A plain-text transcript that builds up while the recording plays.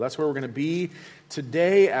That's where we're going to be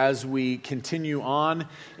today as we continue on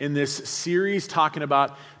in this series talking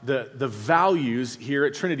about the values here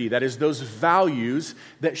at Trinity. That is, those values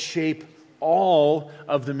that shape all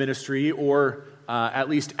of the ministry, or at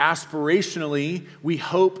least aspirationally, we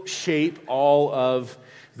hope shape all of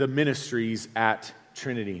the ministries at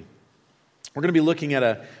Trinity. We're going to be looking at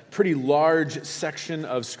a pretty large section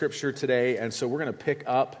of Scripture today, and so we're going to pick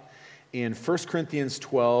up in 1 Corinthians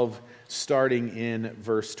 12, starting in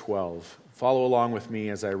verse 12. Follow along with me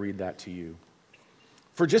as I read that to you.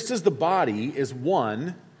 For just as the body is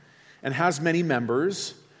one and has many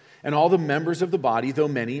members, and all the members of the body, though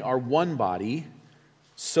many, are one body,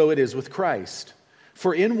 so it is with Christ.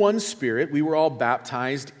 For in one Spirit we were all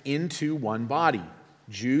baptized into one body,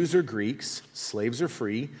 Jews or Greeks, slaves or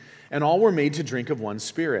free, and all were made to drink of one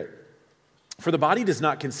Spirit. For the body does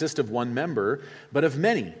not consist of one member, but of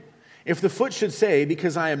many. If the foot should say,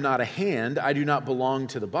 because I am not a hand, I do not belong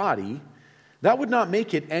to the body, that would not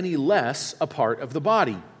make it any less a part of the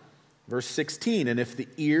body. Verse 16, and if the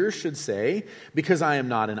ear should say, because I am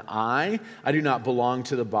not an eye, I do not belong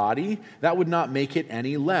to the body, that would not make it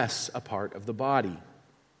any less a part of the body.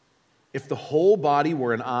 If the whole body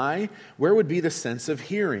were an eye, where would be the sense of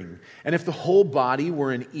hearing? And if the whole body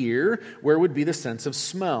were an ear, where would be the sense of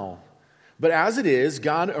smell? But as it is,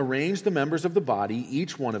 God arranged the members of the body,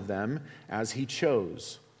 each one of them, as He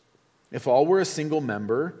chose. If all were a single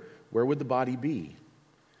member, where would the body be?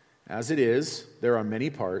 As it is, there are many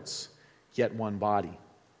parts, yet one body.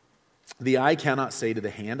 The eye cannot say to the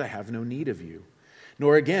hand, I have no need of you,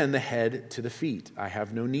 nor again the head to the feet, I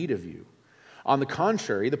have no need of you. On the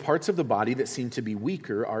contrary, the parts of the body that seem to be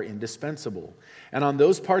weaker are indispensable. And on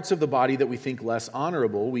those parts of the body that we think less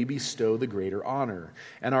honorable, we bestow the greater honor.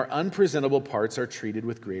 And our unpresentable parts are treated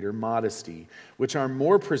with greater modesty, which our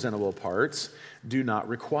more presentable parts do not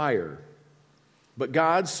require. But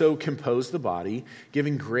God so composed the body,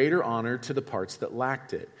 giving greater honor to the parts that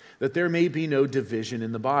lacked it, that there may be no division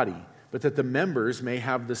in the body, but that the members may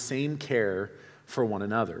have the same care for one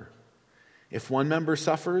another. If one member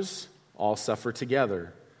suffers, all suffer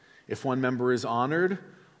together. If one member is honored,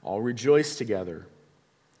 all rejoice together.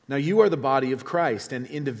 Now you are the body of Christ, and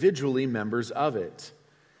individually members of it.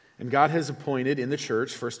 And God has appointed in the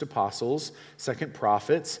church first apostles, second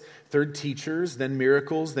prophets, third teachers, then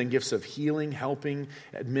miracles, then gifts of healing, helping,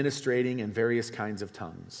 administrating, and various kinds of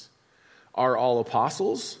tongues. Are all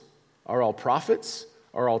apostles? Are all prophets?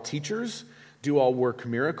 Are all teachers? Do all work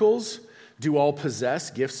miracles? Do all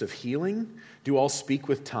possess gifts of healing? Do all speak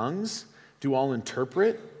with tongues? Do all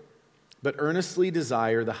interpret? But earnestly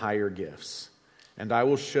desire the higher gifts, and I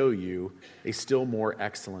will show you a still more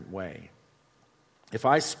excellent way. If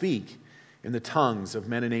I speak in the tongues of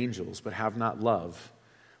men and angels, but have not love,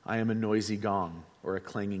 I am a noisy gong or a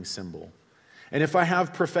clanging cymbal. And if I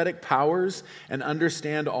have prophetic powers and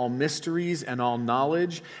understand all mysteries and all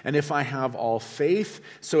knowledge, and if I have all faith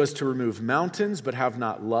so as to remove mountains, but have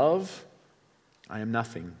not love, I am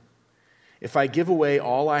nothing. If I give away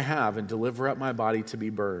all I have and deliver up my body to be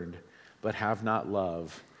burned, but have not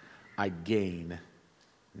love, I gain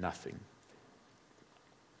nothing.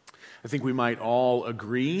 I think we might all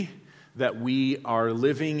agree that we are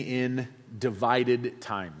living in divided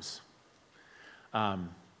times.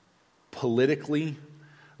 Politically,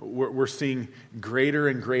 we're seeing greater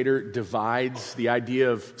and greater divides. The idea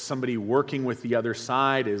of somebody working with the other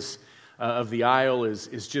side of the aisle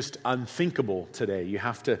is just unthinkable today. You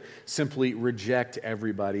have to simply reject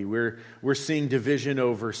everybody. We're seeing division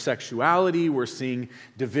over sexuality. We're seeing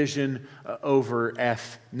division over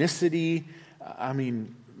ethnicity. I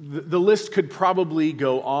mean, the list could probably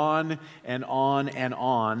go on and on and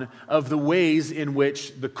on of the ways in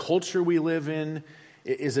which the culture we live in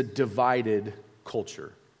is a divided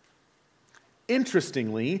culture.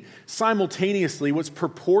 Interestingly, simultaneously, what's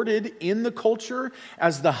purported in the culture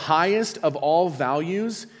as the highest of all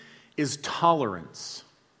values is tolerance.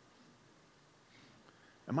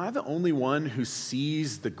 Am I the only one who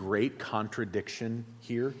sees the great contradiction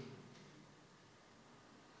here?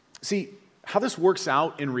 See, how this works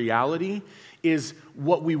out in reality is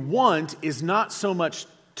what we want is not so much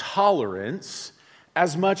tolerance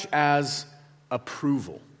as much as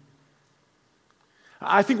approval.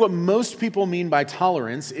 I think what most people mean by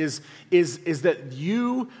tolerance is that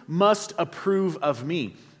you must approve of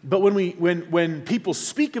me. But when people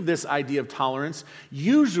speak of this idea of tolerance,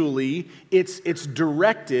 usually it's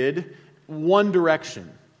directed one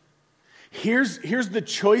direction. Here's the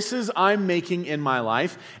choices I'm making in my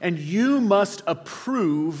life, and you must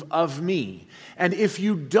approve of me. And if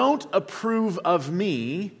you don't approve of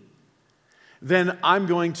me, then I'm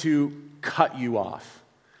going to cut you off.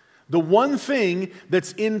 The one thing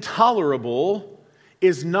that's intolerable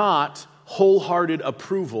is not wholehearted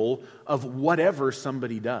approval of whatever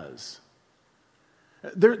somebody does.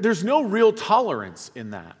 There's no real tolerance in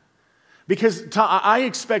that. Because I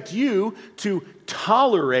expect you to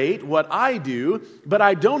tolerate what I do, but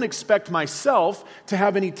I don't expect myself to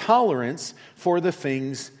have any tolerance for the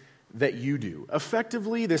things that you do.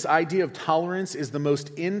 Effectively, this idea of tolerance is the most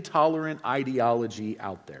intolerant ideology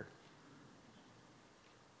out there.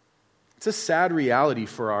 It's a sad reality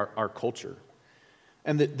for our culture.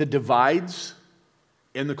 And the divides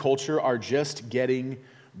in the culture are just getting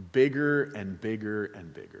bigger and bigger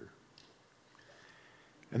and bigger.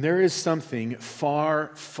 And there is something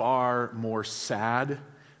far, far more sad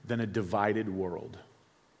than a divided world.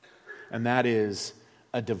 And that is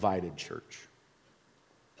a divided church.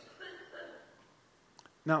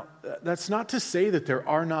 Now, that's not to say that there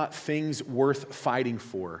are not things worth fighting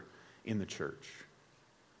for in the church.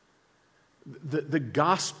 The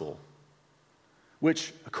gospel,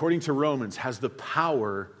 which, according to Romans, has the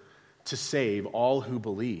power to save all who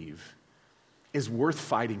believe, is worth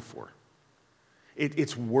fighting for.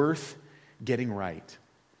 It's worth getting right.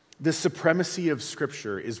 The supremacy of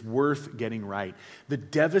Scripture is worth getting right. The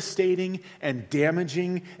devastating and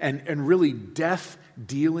damaging and really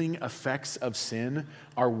death-dealing effects of sin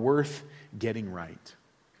are worth getting right.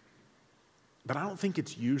 But I don't think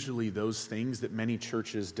it's usually those things that many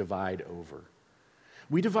churches divide over.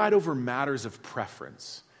 We divide over matters of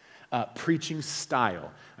preference. Preaching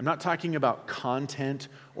style. I'm not talking about content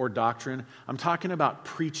or doctrine. I'm talking about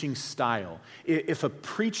preaching style. If a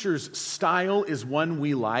preacher's style is one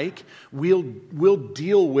we like, we'll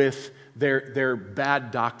deal with their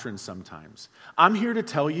bad doctrine sometimes. I'm here to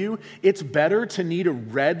tell you, it's better to need a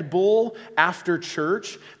Red Bull after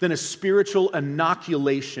church than a spiritual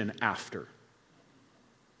inoculation after.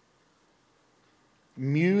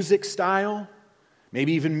 Music style,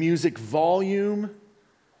 maybe even music volume,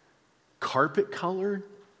 carpet color.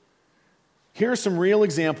 Here are some real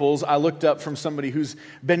examples I looked up from somebody who's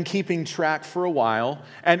been keeping track for a while.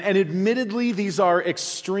 And admittedly, these are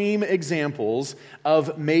extreme examples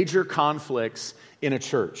of major conflicts in a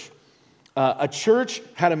church. A church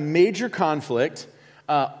had a major conflict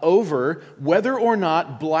over whether or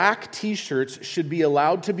not black t-shirts should be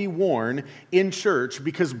allowed to be worn in church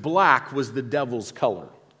because black was the devil's color.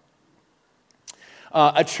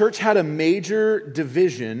 A church had a major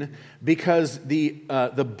division because the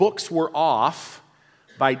books were off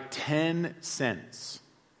by 10 cents.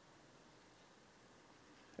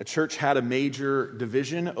 A church had a major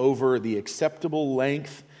division over the acceptable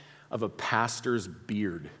length of a pastor's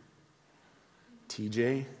beard.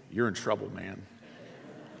 TJ, you're in trouble, man.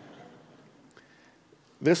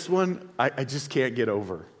 This one, I just can't get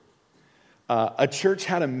over. A church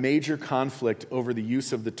had a major conflict over the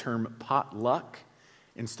use of the term potluck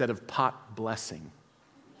instead of pot blessing.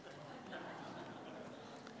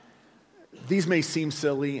 These may seem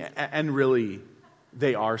silly, and really,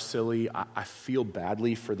 they are silly. I feel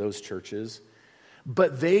badly for those churches.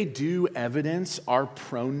 But they do evidence our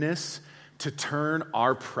proneness to turn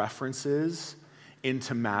our preferences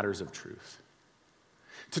into matters of truth.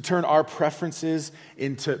 To turn our preferences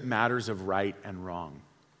into matters of right and wrong.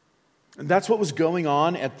 And that's what was going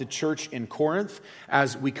on at the church in Corinth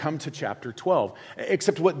as we come to chapter 12.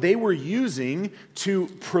 Except what they were using to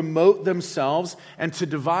promote themselves and to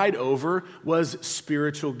divide over was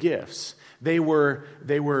spiritual gifts. They were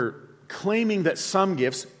claiming that some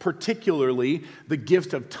gifts, particularly the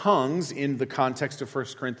gift of tongues in the context of 1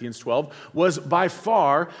 Corinthians 12, was by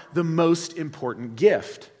far the most important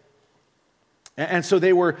gift. And so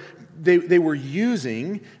they were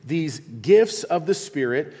using these gifts of the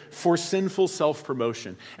Spirit for sinful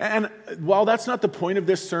self-promotion. And while that's not the point of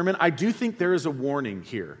this sermon, I do think there is a warning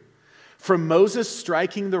here. From Moses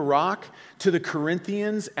striking the rock to the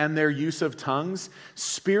Corinthians and their use of tongues,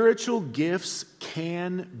 spiritual gifts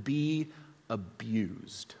can be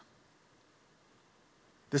abused.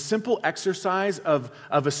 The simple exercise of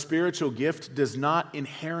a spiritual gift does not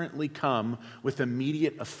inherently come with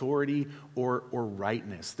immediate authority or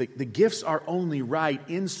rightness. The gifts are only right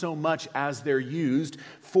in so much as they're used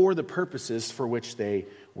for the purposes for which they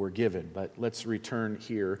were given. But let's return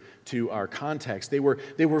here to our context. They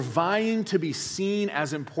were vying to be seen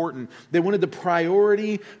as important. They wanted the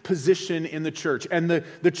priority position in the church. And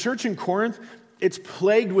the church in Corinth, it's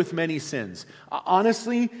plagued with many sins.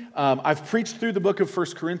 Honestly, I've preached through the book of 1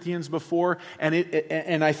 Corinthians before,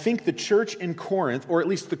 and I think the church in Corinth, or at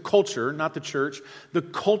least the culture, not the church, the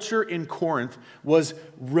culture in Corinth was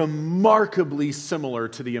remarkably similar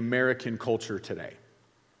to the American culture today.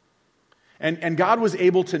 And God was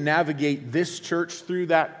able to navigate this church through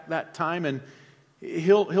that time, and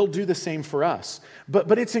He'll do the same for us.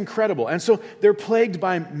 But it's incredible. And so they're plagued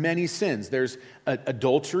by many sins. There's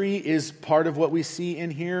adultery is part of what we see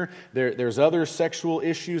in here. There's other sexual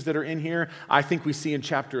issues that are in here. I think we see in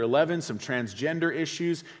chapter 11 some transgender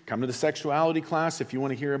issues. Come to the sexuality class if you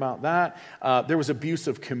want to hear about that. There was abuse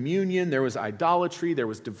of communion. There was idolatry. There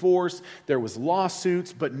was divorce. There was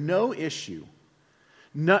lawsuits, but no issue.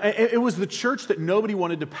 No, it was the church that nobody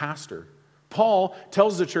wanted to pastor. Paul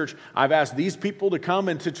tells the church, I've asked these people to come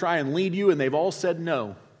and to try and lead you, and they've all said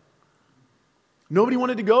no. Nobody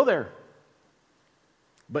wanted to go there.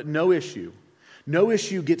 But no issue. No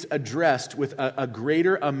issue gets addressed with a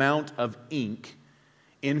greater amount of ink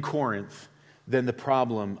in Corinth than the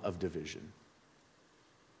problem of division.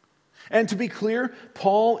 And to be clear,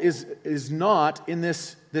 Paul is not in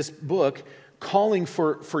this book calling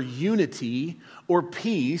for unity or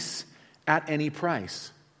peace at any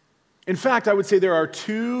price. In fact, I would say there are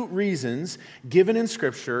two reasons given in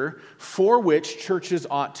Scripture for which churches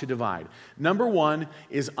ought to divide. Number one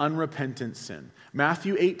is unrepentant sin.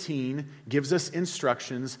 Matthew 18 gives us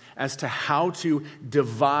instructions as to how to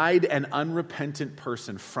divide an unrepentant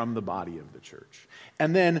person from the body of the church.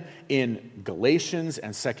 And then in Galatians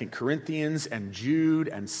and 2 Corinthians and Jude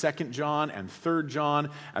and 2 John and 3 John,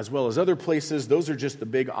 as well as other places, those are just the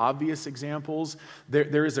big obvious examples.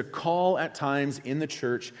 There is a call at times in the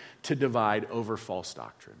church to divide over false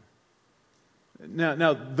doctrine.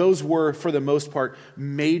 Now, those were, for the most part,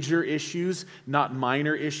 major issues, not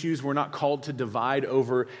minor issues. We're not called to divide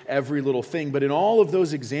over every little thing. But in all of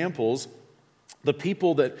those examples, the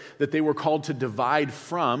people that they were called to divide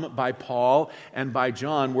from by Paul and by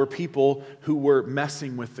John were people who were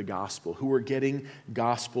messing with the gospel, who were getting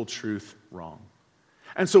gospel truth wrong.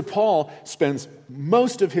 And so Paul spends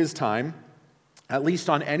most of his time, at least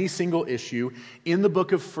on any single issue, in the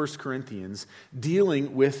book of 1 Corinthians,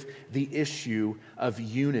 dealing with the issue of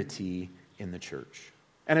unity in the church.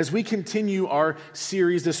 And as we continue our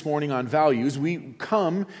series this morning on values, we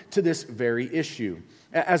come to this very issue.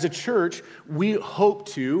 As a church, we want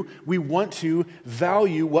to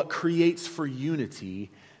value what creates for unity,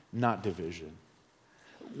 not division.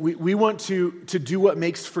 We want to do what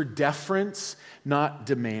makes for deference, not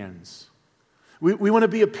demands. We want to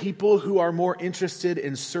be a people who are more interested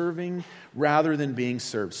in serving rather than being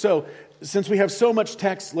served. So, since we have so much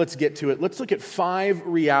text, let's get to it. Let's look at 5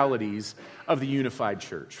 realities of the unified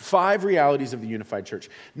church. 5 realities of the unified church.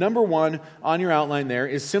 Number 1 on your outline there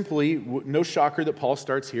is simply, no shocker that Paul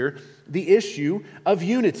starts here, the issue of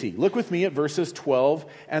unity. Look with me at verses 12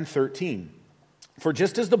 and 13. For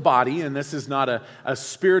just as the body, and this is not a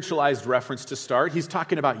spiritualized reference to start, he's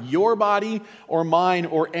talking about your body or mine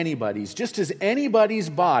or anybody's. Just as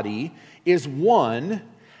anybody's body is one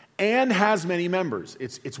and has many members.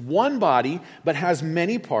 It's one body, but has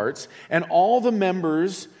many parts, and all the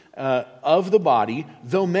members of the body,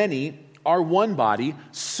 though many, are one body,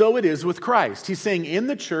 so it is with Christ. He's saying in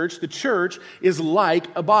the church is like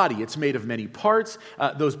a body. It's made of many parts.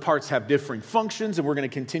 Those parts have differing functions, and we're going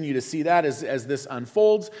to continue to see that as this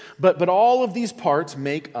unfolds. But all of these parts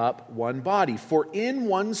make up one body. For in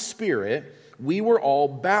one Spirit, we were all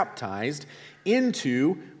baptized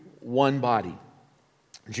into one body.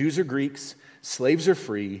 Jews or Greeks, slaves or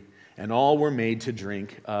free, and all were made to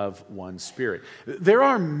drink of one Spirit. There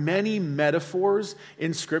are many metaphors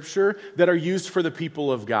in Scripture that are used for the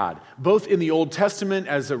people of God, both in the Old Testament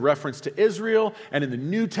as a reference to Israel and in the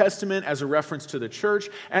New Testament as a reference to the church.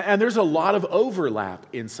 And there's a lot of overlap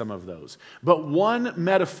in some of those. But one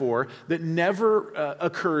metaphor that never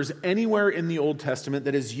occurs anywhere in the Old Testament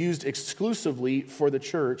that is used exclusively for the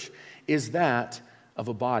church is that of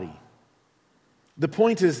a body. The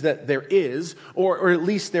point is that there is, or at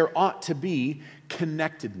least there ought to be,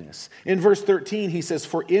 connectedness. In verse 13, he says,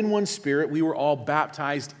 for in one Spirit we were all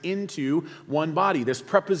baptized into one body. This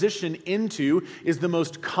preposition into is the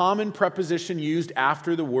most common preposition used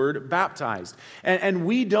after the word baptized. And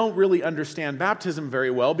we don't really understand baptism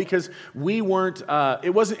very well because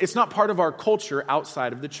it's not part of our culture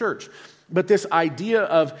outside of the church. But this idea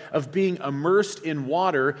of being immersed in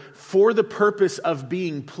water for the purpose of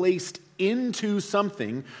being placed into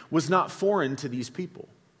something was not foreign to these people.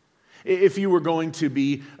 If you were going to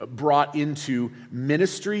be brought into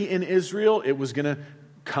ministry in Israel, it was going to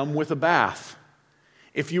come with a bath.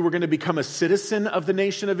 If you were going to become a citizen of the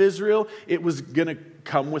nation of Israel, it was going to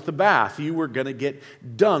come with a bath. You were going to get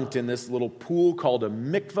dunked in this little pool called a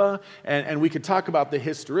mikveh, and we could talk about the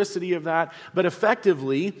historicity of that. But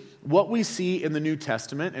effectively, what we see in the New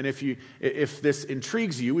Testament, and if this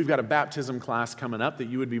intrigues you, we've got a baptism class coming up that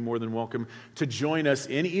you would be more than welcome to join us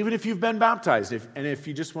in, even if you've been baptized, and if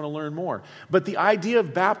you just want to learn more. But the idea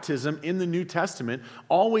of baptism in the New Testament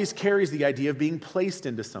always carries the idea of being placed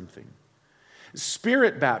into something.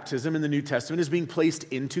 Spirit baptism in the New Testament is being placed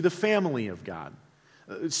into the family of God.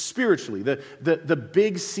 Spiritually, the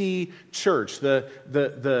Big C church,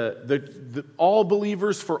 the all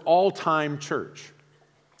believers for all time church.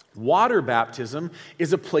 Water baptism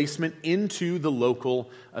is a placement into the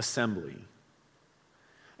local assembly.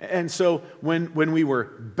 And so when we were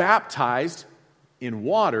baptized in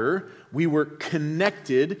water, we were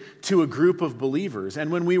connected to a group of believers.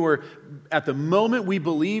 And when we were, at the moment we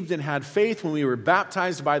believed and had faith, when we were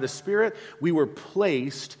baptized by the Spirit, we were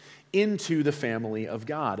placed into the family of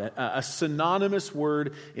God. A synonymous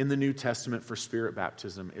word in the New Testament for Spirit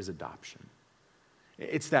baptism is adoption.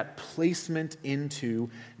 It's that placement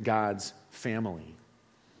into God's family.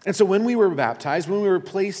 And so when we were baptized, when we were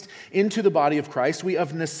placed into the body of Christ, we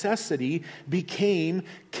of necessity became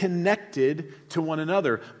connected to one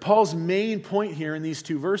another. Paul's main point here in these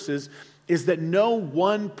two verses is that no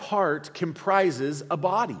one part comprises a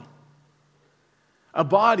body. A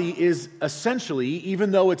body is essentially, even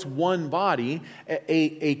though it's one body,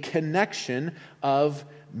 a connection of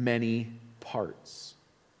many parts.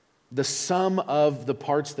 The sum of the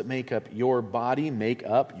parts that make up your body make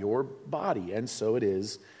up your body, and so it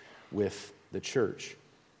is with the church.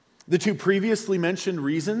 The two previously mentioned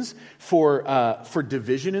reasons for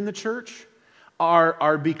division in the church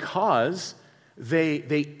are because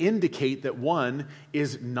they indicate that one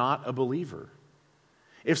is not a believer.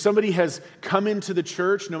 If somebody has come into the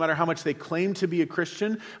church, no matter how much they claim to be a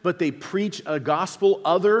Christian, but they preach a gospel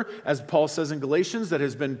other, as Paul says in Galatians, that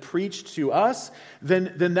has been preached to us,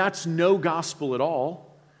 then that's no gospel at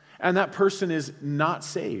all, and that person is not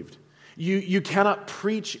saved. You cannot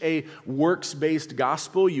preach a works-based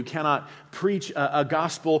gospel. You cannot preach a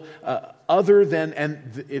gospel other than,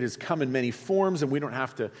 and it has come in many forms, and we don't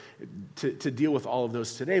have to deal with all of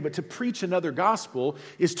those today, but to preach another gospel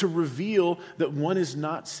is to reveal that one is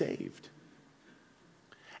not saved.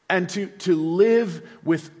 And to live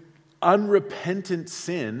with unrepentant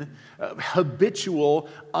sin, habitual,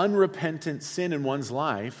 unrepentant sin in one's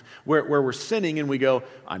life, where we're sinning and we go,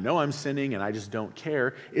 I know I'm sinning and I just don't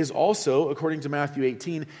care, is also, according to Matthew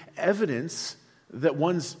 18, evidence that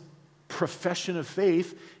one's profession of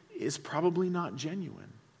faith is probably not genuine.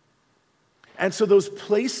 And so those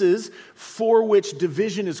places for which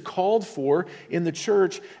division is called for in the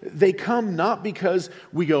church, they come not because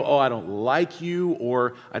we go, oh, I don't like you,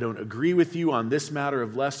 or I don't agree with you on this matter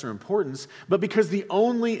of lesser importance, but because the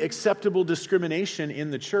only acceptable discrimination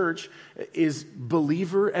in the church is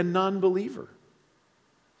believer and non-believer.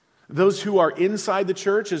 Those who are inside the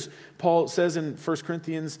church, as Paul says in 1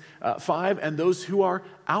 Corinthians 5, and those who are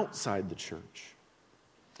outside the church.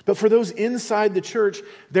 But for those inside the church,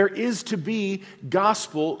 there is to be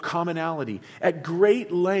gospel commonality. At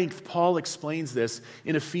great length, Paul explains this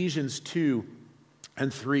in Ephesians 2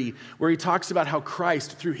 and 3, where he talks about how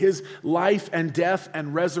Christ, through his life and death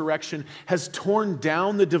and resurrection, has torn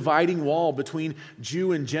down the dividing wall between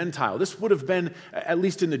Jew and Gentile. This would have been, at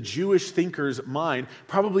least in the Jewish thinker's mind,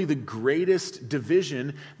 probably the greatest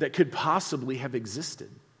division that could possibly have existed.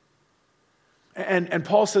 And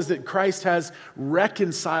Paul says that Christ has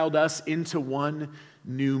reconciled us into one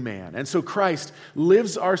new man. And so Christ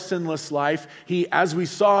lives our sinless life. He, as we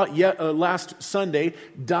saw last Sunday,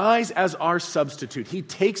 dies as our substitute. He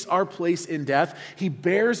takes our place in death. He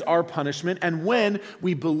bears our punishment. And when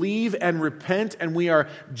we believe and repent and we are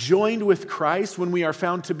joined with Christ, when we are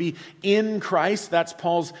found to be in Christ, that's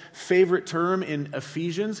Paul's favorite term in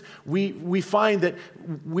Ephesians, we find that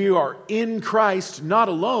we are in Christ not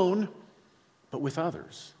alone, but with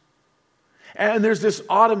others. And there's this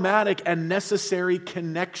automatic and necessary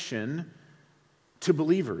connection to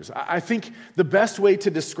believers. I think the best way to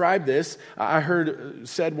describe this, I heard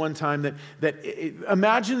said one time that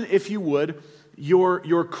imagine, if you would,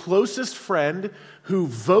 your closest friend who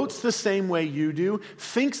votes the same way you do,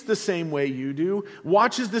 thinks the same way you do,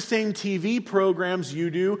 watches the same TV programs you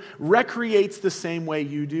do, recreates the same way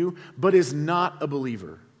you do, but is not a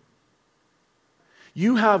believer.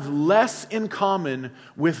 You have less in common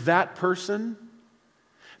with that person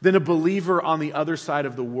than a believer on the other side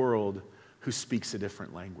of the world who speaks a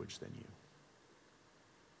different language than you.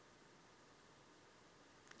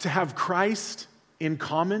 To have Christ in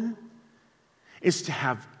common is to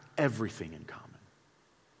have everything in common.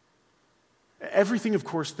 Everything, of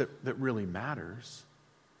course, that really matters.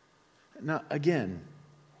 Now, again,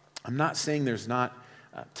 I'm not saying there's not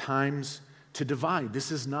times to divide.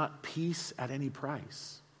 This is not peace at any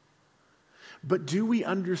price. But do we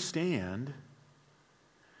understand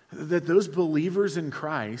that those believers in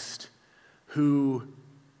Christ who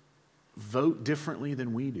vote differently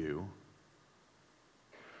than we do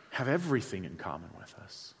have everything in common with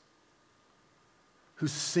us? Who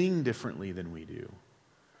sing differently than we do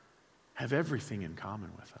have everything in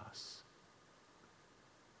common with us?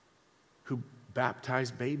 Who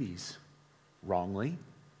baptize babies wrongly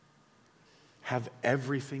have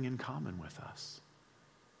everything in common with us.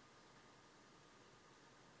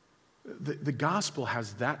 The gospel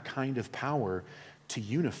has that kind of power to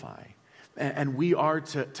unify. And we are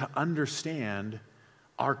to understand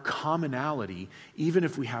our commonality, even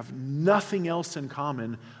if we have nothing else in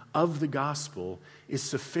common, of the gospel is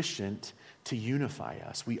sufficient to unify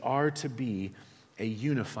us. We are to be a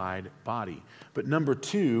unified body. But number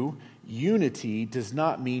two, unity does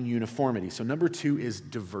not mean uniformity. So number two is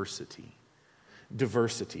diversity.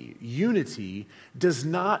 Diversity. Unity does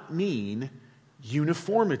not mean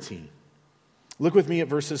uniformity. Look with me at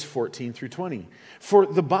verses 14 through 20. For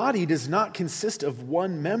the body does not consist of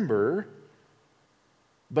one member,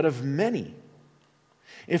 but of many.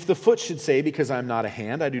 If the foot should say, because I am not a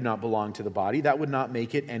hand, I do not belong to the body, that would not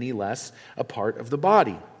make it any less a part of the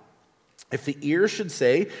body. If the ear should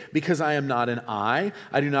say, because I am not an eye,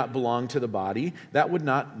 I do not belong to the body, that would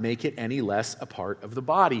not make it any less a part of the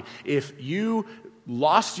body. If you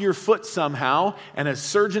lost your foot somehow, and a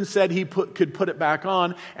surgeon said he could put it back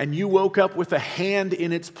on, and you woke up with a hand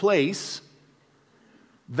in its place,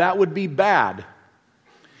 that would be bad.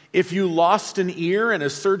 If you lost an ear and a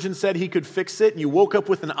surgeon said he could fix it, and you woke up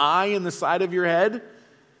with an eye in the side of your head,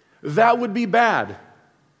 that would be bad.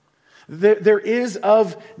 There is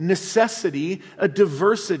of necessity a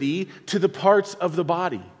diversity to the parts of the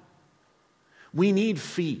body. We need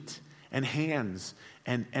feet and hands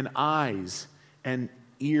and eyes and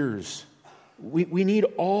ears. We need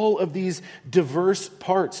all of these diverse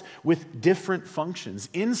parts with different functions.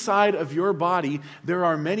 Inside of your body, there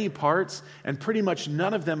are many parts, and pretty much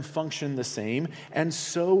none of them function the same, and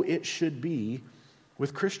so it should be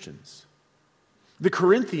with Christians. The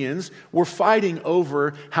Corinthians were fighting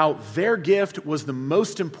over how their gift was the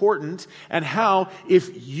most important, and how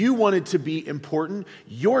if you wanted to be important,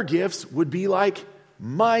 your gifts would be like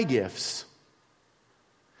my gifts.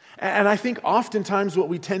 And I think oftentimes what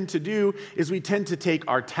we tend to do is we tend to take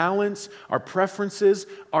our talents, our preferences,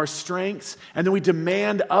 our strengths, and then we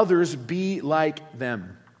demand others be like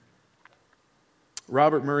them.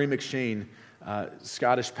 Robert Murray McCheyne,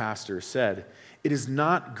 Scottish pastor, said, "It is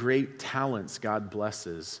not great talents God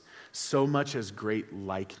blesses so much as great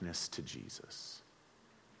likeness to Jesus."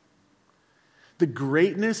 The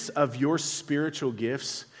greatness of your spiritual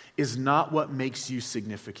gifts is not what makes you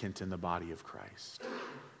significant in the body of Christ.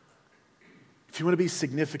 If you want to be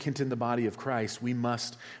significant in the body of Christ, we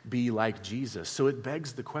must be like Jesus. So it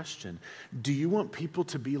begs the question, do you want people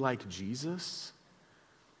to be like Jesus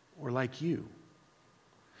or like you?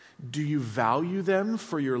 Do you value them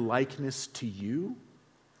for your likeness to you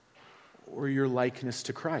or your likeness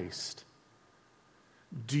to Christ?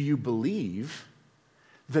 Do you believe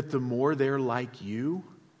that the more they're like you,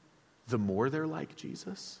 the more they're like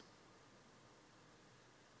Jesus?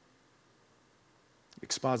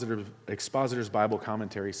 Expositor's Bible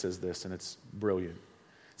Commentary says this, and it's brilliant.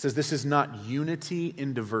 It says, "This is not unity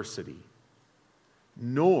in diversity,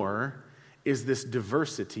 nor is this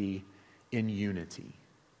diversity in unity.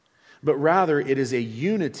 But rather, it is a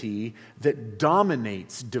unity that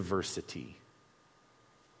dominates diversity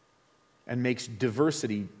and makes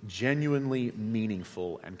diversity genuinely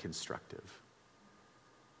meaningful and constructive."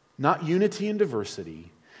 Not unity in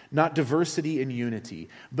diversity, not diversity in unity,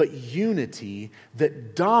 but unity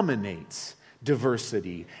that dominates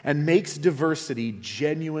diversity and makes diversity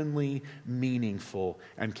genuinely meaningful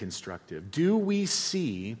and constructive. Do we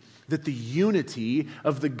see that the unity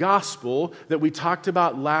of the gospel that we talked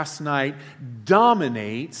about last night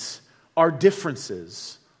dominates our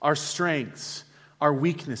differences, our strengths, our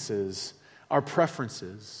weaknesses, our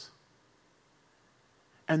preferences?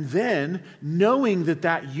 And then, knowing that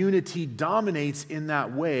that unity dominates in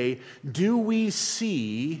that way, do we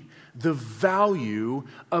see the value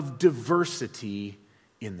of diversity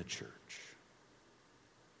in the church?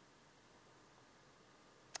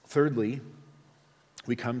 Thirdly,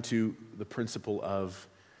 we come to the principle of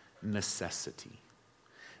necessity.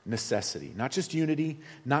 necessity. Not just unity,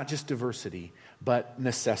 not just diversity, but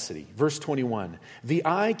necessity. Verse 21, the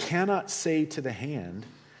eye cannot say to the hand,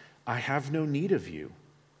 I have no need of you.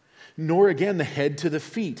 Nor again the head to the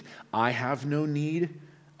feet, I have no need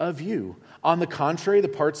of you. On the contrary, the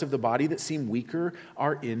parts of the body that seem weaker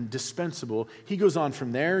are indispensable. He goes on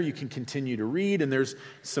from there. You can continue to read, and there's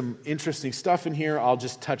some interesting stuff in here. I'll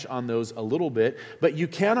just touch on those a little bit. But you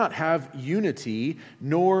cannot have unity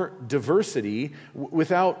nor diversity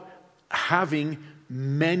without having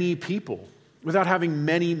many people, without having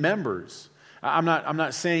many members. I'm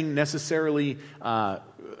not saying necessarily,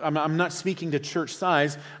 I'm not speaking to church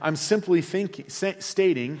size. I'm simply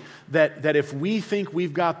stating that if we think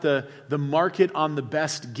we've got the market on the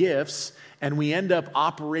best gifts and we end up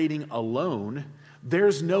operating alone,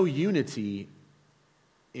 there's no unity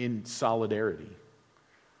in solidarity.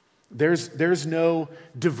 There's no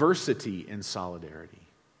diversity in solidarity.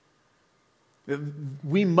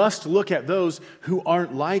 We must look at those who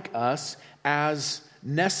aren't like us as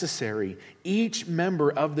necessary. Each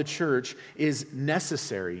member of the church is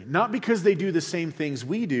necessary, not because they do the same things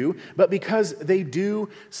we do, but because they do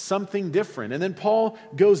something different. And then Paul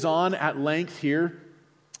goes on at length here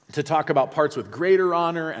to talk about parts with greater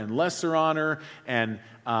honor and lesser honor and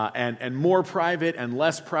more private and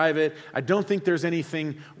less private. I don't think there's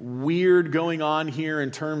anything weird going on here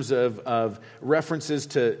in terms of references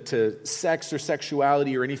to sex or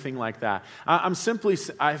sexuality or anything like that. I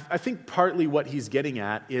think partly what he's getting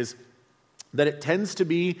at is that it tends to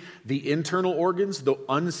be the internal organs, the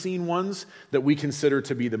unseen ones, that we consider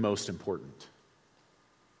to be the most important.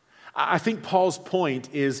 I think Paul's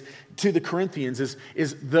point is to the Corinthians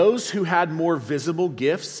is those who had more visible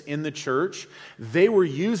gifts in the church, they were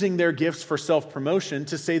using their gifts for self-promotion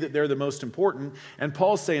to say that they're the most important. And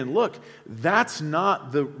Paul's saying, look, that's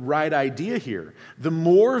not the right idea here. The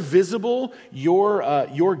more visible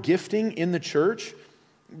your gifting in the church,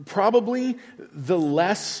 probably the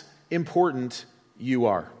less important you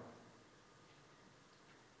are.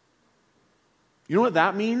 You know what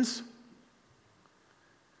that means?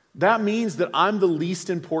 That means that I'm the least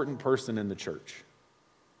important person in the church.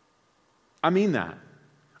 I mean that.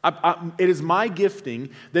 It is my gifting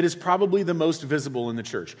that is probably the most visible in the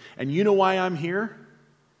church. And you know why I'm here?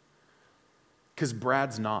 Because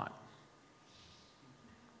Brad's not.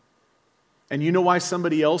 And you know why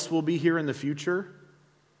somebody else will be here in the future?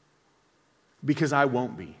 Because I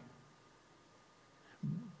won't be.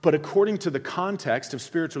 But according to the context of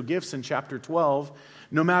spiritual gifts in chapter 12,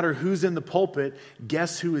 no matter who's in the pulpit,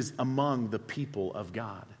 guess who is among the people of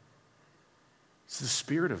God? It's the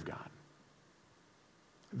Spirit of God.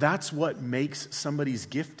 That's what makes somebody's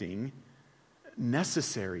gifting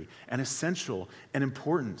necessary and essential and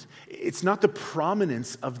important. It's not the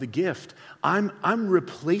prominence of the gift. I'm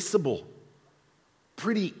replaceable,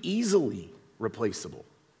 pretty easily replaceable.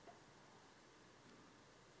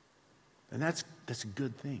 And that's a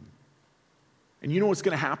good thing. And you know what's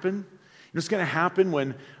going to happen? You know what's going to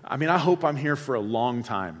happen I hope I'm here for a long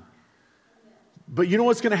time. But you know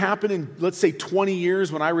what's going to happen in, let's say, 20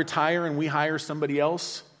 years when I retire and we hire somebody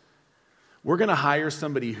else? We're going to hire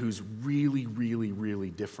somebody who's really, really, really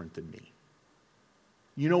different than me.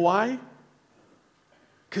 You know why?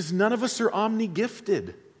 Because none of us are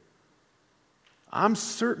omni-gifted. I'm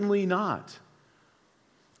certainly not.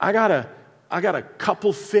 I got a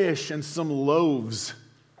couple fish and some loaves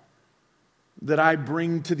that I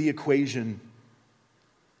bring to the equation.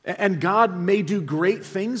 And God may do great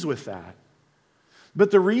things with that. But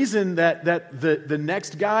the reason that the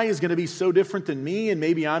next guy is going to be so different than me, and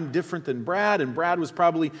maybe I'm different than Brad, and Brad was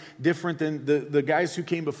probably different than the guys who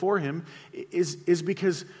came before him, is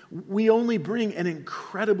because we only bring an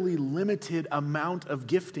incredibly limited amount of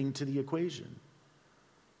gifting to the equation.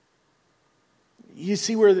 You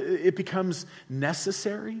see where it becomes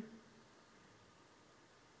necessary?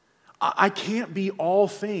 I can't be all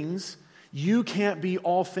things. You can't be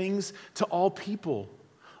all things to all people.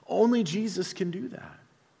 Only Jesus can do that.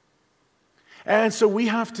 And so we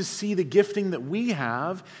have to see the gifting that we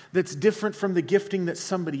have that's different from the gifting that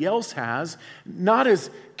somebody else has, not as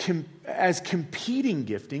competing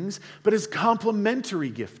giftings, but as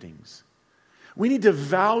complementary giftings. We need to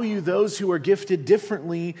value those who are gifted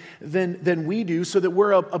differently than we do so that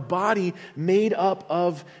we're a body made up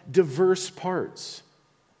of diverse parts.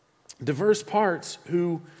 Diverse parts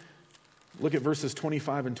who, look at verses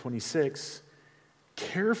 25 and 26,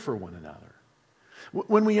 care for one another.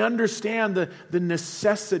 When we understand the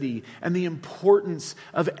necessity and the importance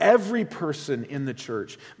of every person in the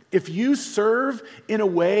church, if you serve in a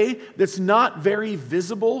way that's not very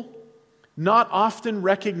visible, not often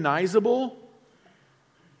recognizable,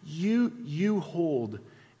 you hold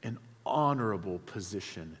honorable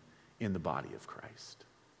position in the body of Christ.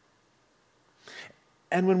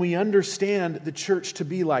 And when we understand the church to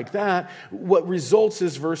be like that, what results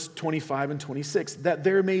is verse 25 and 26, that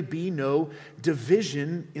there may be no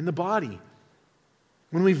division in the body.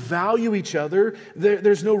 When we value each other,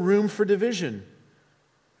 there's no room for division.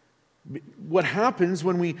 What happens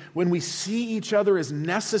when we see each other as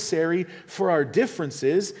necessary for our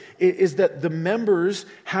differences is that the members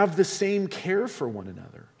have the same care for one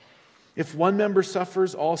another. If one member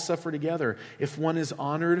suffers, all suffer together. If one is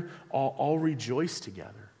honored, all rejoice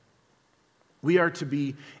together. We are to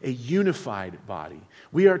be a unified body.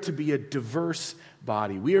 We are to be a diverse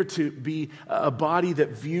body. We are to be a body that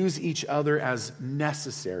views each other as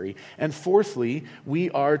necessary. And fourthly, we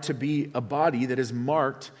are to be a body that is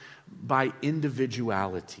marked by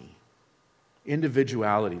individuality.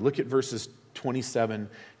 Individuality. Look at verses 27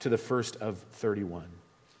 to the first of 31.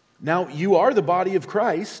 Now, you are the body of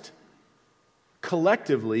Christ,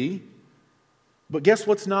 collectively, but guess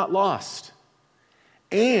what's not lost?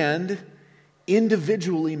 And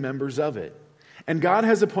individually members of it. And God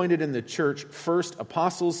has appointed in the church first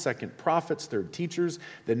apostles, second prophets, third teachers,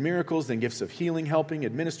 then miracles, then gifts of healing, helping,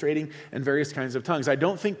 administrating, and various kinds of tongues. I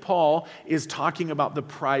don't think Paul is talking about the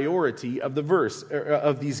priority of the verse,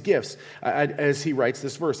 of these gifts, as he writes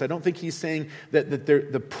this verse. I don't think he's saying that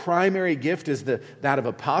the primary gift is that of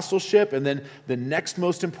apostleship, and then the next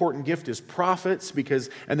most important gift is prophets,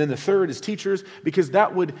 and then the third is teachers, because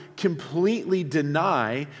that would completely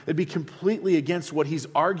deny, that'd be completely against what he's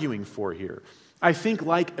arguing for here. I think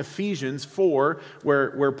like Ephesians 4,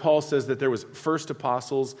 where Paul says that there was first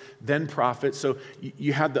apostles, then prophets. So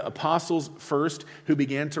you had the apostles first who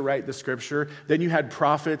began to write the scripture. Then you had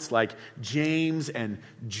prophets like James and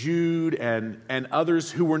Jude and others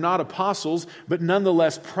who were not apostles, but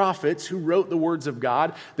nonetheless prophets who wrote the words of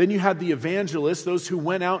God. Then you had the evangelists, those who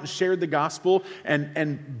went out and shared the gospel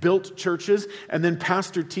and built churches. And then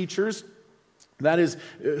pastor teachers. That is,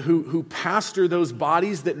 who pastor those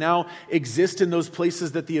bodies that now exist in those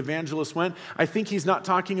places that the evangelists went. I think he's not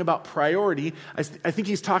talking about priority. I think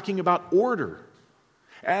he's talking about order.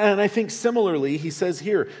 And I think similarly, he says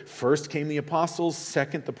here, first came the apostles,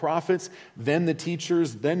 second the prophets, then the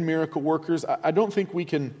teachers, then miracle workers. I don't think we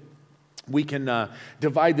can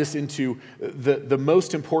divide this into the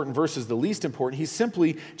most important versus the least important. He's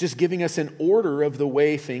simply just giving us an order of the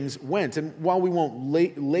way things went. And while we won't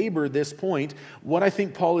labor this point, what I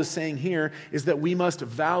think Paul is saying here is that we must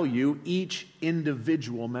value each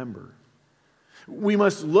individual member. We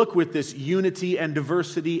must look with this unity and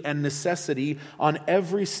diversity and necessity on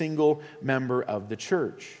every single member of the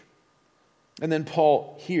church. And then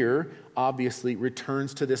Paul here obviously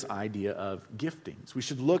returns to this idea of giftings. We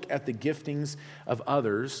should look at the giftings of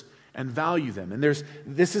others and value them. And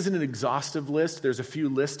this isn't an exhaustive list. There's a few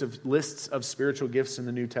lists of spiritual gifts in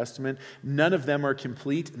the New Testament. None of them are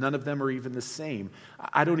complete. None of them are even the same.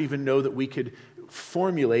 I don't even know that we could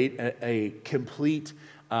formulate a complete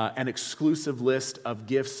an exclusive list of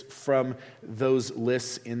gifts from those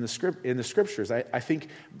lists in the scriptures. I think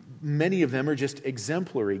many of them are just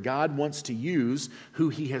exemplary. God wants to use who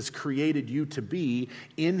he has created you to be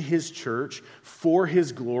in his church for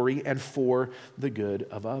his glory and for the good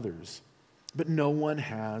of others. But no one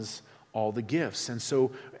has all the gifts. And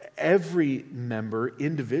so every member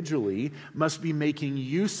individually must be making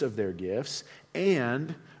use of their gifts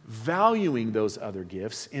and valuing those other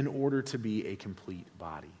gifts in order to be a complete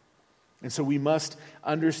body. And so we must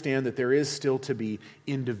understand that there is still to be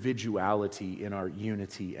individuality in our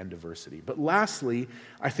unity and diversity. But lastly,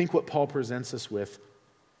 I think what Paul presents us with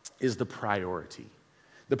is the priority.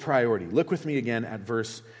 The priority. Look with me again at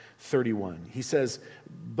verse 31. He says,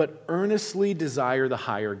 "But earnestly desire the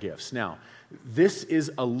higher gifts." Now, this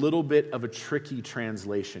is a little bit of a tricky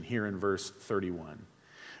translation here in verse 31.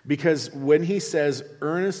 Because when he says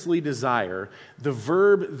earnestly desire, the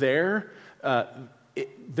verb there,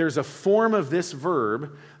 there's a form of this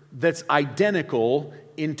verb that's identical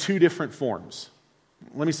in two different forms.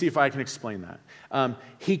 Let me see if I can explain that.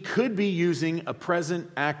 He could be using a present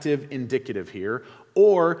active indicative here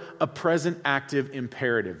or a present active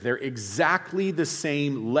imperative. They're exactly the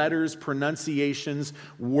same letters, pronunciations,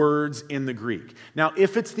 words in the Greek. Now,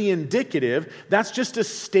 if it's the indicative, that's just a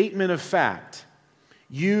statement of fact.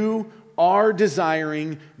 You are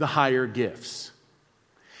desiring the higher gifts.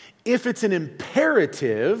 If it's an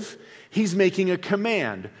imperative, he's making a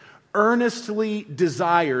command. Earnestly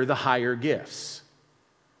desire the higher gifts.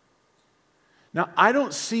 Now, I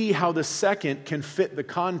don't see how the second can fit the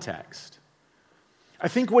context. I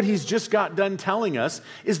think what he's just got done telling us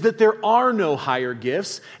is that there are no higher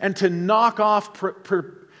gifts, and to knock off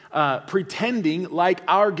pretending like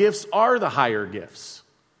our gifts are the higher gifts.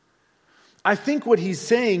 I think what he's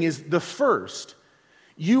saying is the first.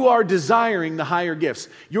 You are desiring the higher gifts.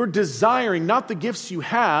 You're desiring not the gifts you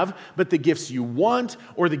have, but the gifts you want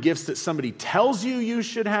or the gifts that somebody tells you you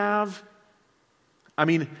should have. I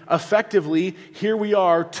mean, effectively, here we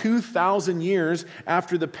are 2,000 years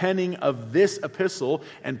after the penning of this epistle,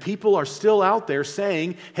 and people are still out there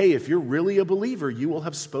saying, hey, if you're really a believer, you will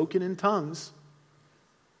have spoken in tongues.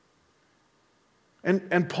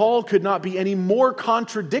 And Paul could not be any more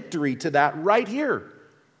contradictory to that right here.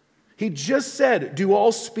 He just said, do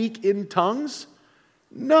all speak in tongues?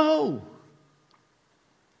 No.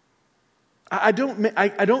 I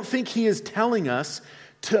don't think he is telling us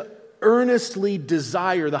to earnestly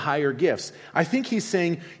desire the higher gifts. I think he's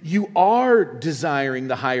saying you are desiring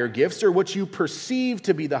the higher gifts or what you perceive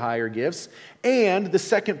to be the higher gifts. And the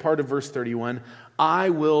second part of verse 31, I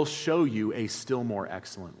will show you a still more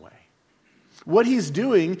excellent way. What he's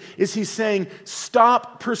doing is he's saying,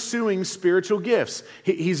 stop pursuing spiritual gifts.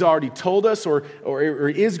 He's already told us or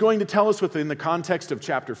is going to tell us within the context of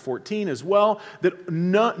chapter 14 as well, that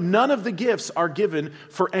none of the gifts are given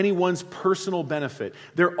for anyone's personal benefit.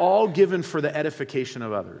 They're all given for the edification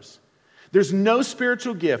of others. There's no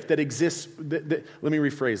spiritual gift that exists, let me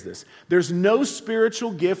rephrase this. There's no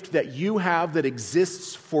spiritual gift that you have that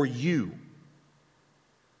exists for you.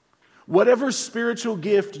 Whatever spiritual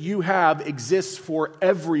gift you have exists for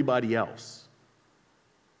everybody else.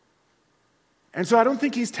 And so I don't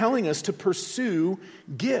think he's telling us to pursue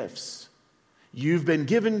gifts. You've been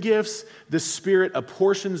given gifts. The Spirit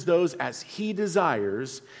apportions those as He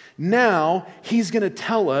desires. Now, He's going to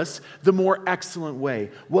tell us the more excellent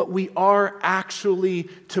way, what we are actually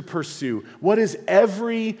to pursue. What is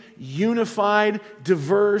every unified,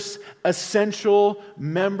 diverse, essential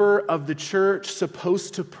member of the church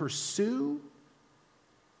supposed to pursue?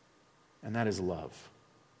 And that is love.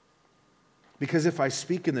 Because if I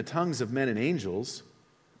speak in the tongues of men and angels,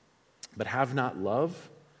 but have not love,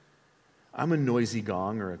 I'm a noisy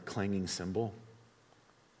gong or a clanging cymbal.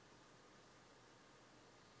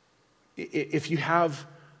 If you have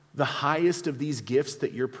the highest of these gifts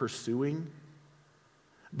that you're pursuing,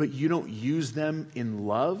 but you don't use them in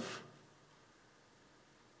love,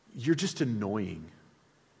 you're just annoying.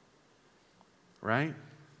 Right?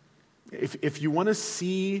 If you want to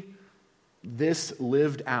see this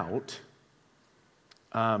lived out,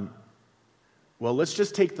 well, let's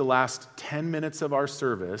just take the last 10 minutes of our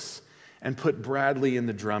service and put Bradley in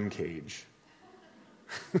the drum cage.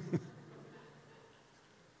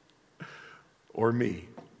 Or me.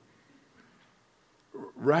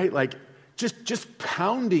 Right? Like, just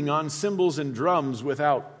pounding on cymbals and drums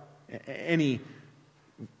without any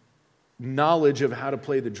knowledge of how to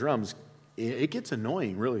play the drums, it gets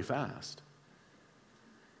annoying really fast.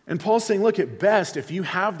 And Paul's saying, look, at best, if you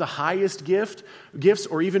have the highest gifts,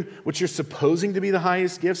 or even what you're supposing to be the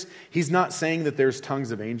highest gifts, he's not saying that there's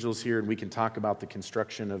tongues of angels here, and we can talk about the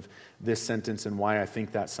construction of this sentence and why I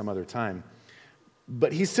think that some other time.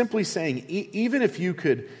 But he's simply saying, even if you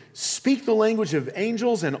could speak the language of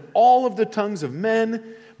angels and all of the tongues of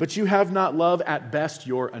men, but you have not love, at best,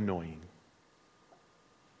 you're annoying.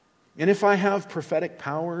 And if I have prophetic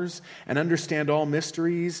powers and understand all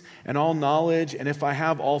mysteries and all knowledge, and if I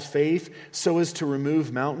have all faith so as to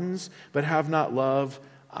remove mountains, but have not love,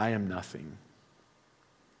 I am nothing.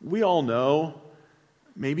 We all know,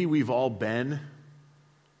 maybe we've all been,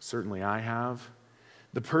 certainly I have,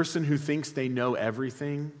 the person who thinks they know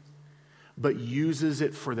everything, but uses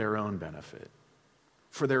it for their own benefit,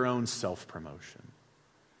 for their own self-promotion.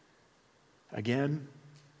 Again,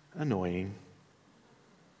 annoying.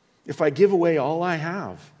 If I give away all I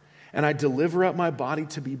have, and I deliver up my body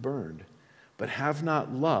to be burned, but have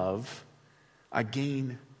not love, I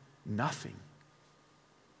gain nothing.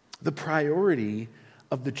 The priority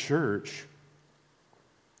of the church,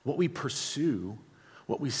 what we pursue,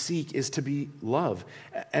 what we seek, is to be love.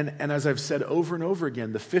 And as I've said over and over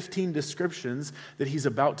again, the 15 descriptions that he's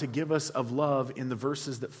about to give us of love in the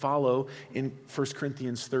verses that follow in 1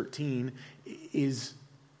 Corinthians 13 is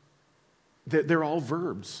that they're all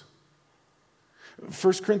verbs.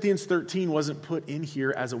 1 Corinthians 13 wasn't put in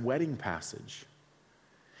here as a wedding passage.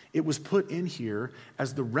 It was put in here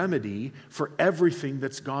as the remedy for everything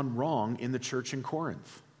that's gone wrong in the church in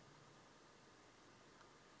Corinth.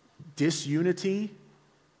 Disunity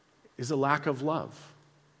is a lack of love.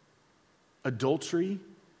 Adultery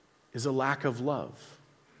is a lack of love.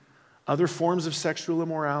 Other forms of sexual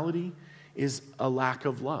immorality is a lack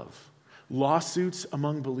of love. Lawsuits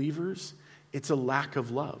among believers, it's a lack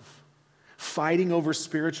of love. fighting over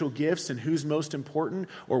spiritual gifts and who's most important,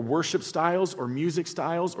 or worship styles, or music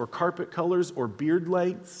styles, or carpet colors, or beard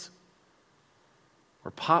lengths, or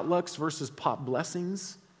potlucks versus pot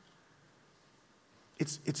blessings.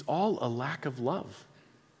 It's all a lack of love.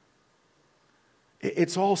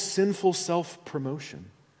 It's all sinful self-promotion.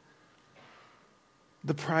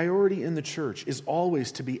 The priority in the church is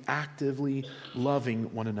always to be actively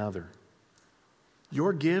loving one another.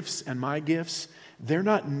 Your gifts and my gifts, they're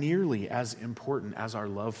not nearly as important as our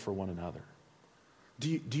love for one another.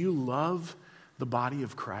 Do you love the body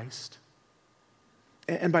of Christ?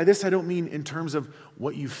 And by this, I don't mean in terms of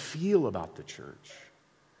what you feel about the church.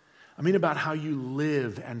 I mean about how you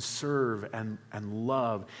live and serve and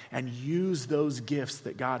love and use those gifts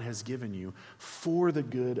that God has given you for the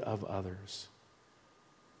good of others.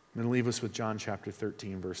 I'm going to leave us with John chapter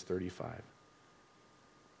 13, verse 35.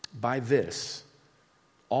 By this,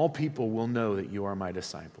 all people will know that you are my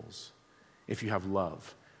disciples, if you have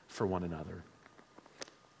love for one another.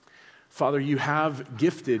 Father, you have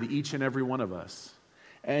gifted each and every one of us,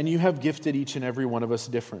 and you have gifted each and every one of us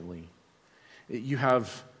differently. You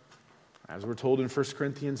have, as we're told in 1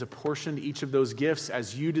 Corinthians, apportioned each of those gifts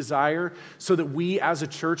as you desire, so that we as a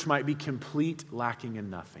church might be complete, lacking in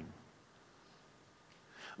nothing.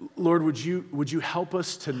 Lord, would you help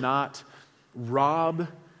us to not rob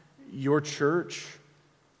your church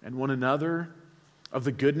and one another of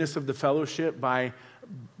the goodness of the fellowship by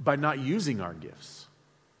not using our gifts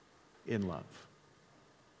in love?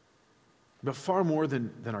 But far more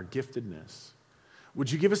than our giftedness,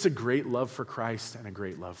 would you give us a great love for Christ and a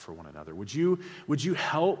great love for one another? Would you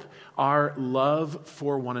help our love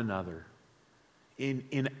for one another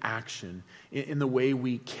in action, in the way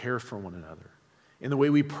we care for one another, in the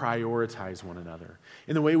way we prioritize one another,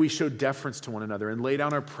 in the way we show deference to one another and lay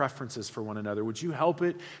down our preferences for one another? Would you help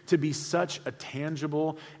it to be such a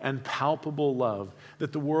tangible and palpable love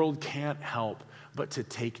that the world can't help but to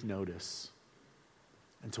take notice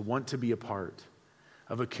and to want to be a part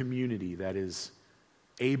of a community that is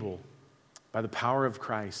able, by the power of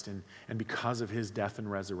Christ and because of his death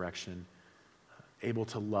and resurrection, able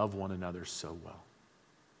to love one another so well?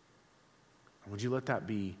 And would you let that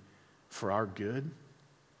be for our good?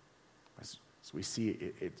 As we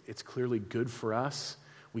see, it's clearly good for us.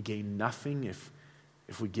 We gain nothing if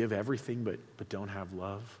we give everything but don't have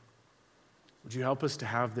love. Would you help us to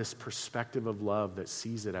have this perspective of love that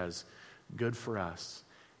sees it as good for us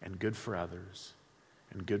and good for others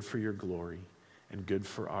and good for your glory and good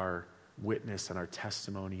for our witness and our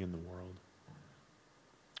testimony in the world?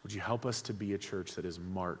 Would you help us to be a church that is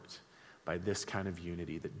marked by this kind of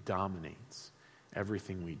unity that dominates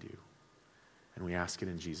everything we do? And we ask it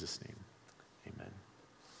in Jesus' name.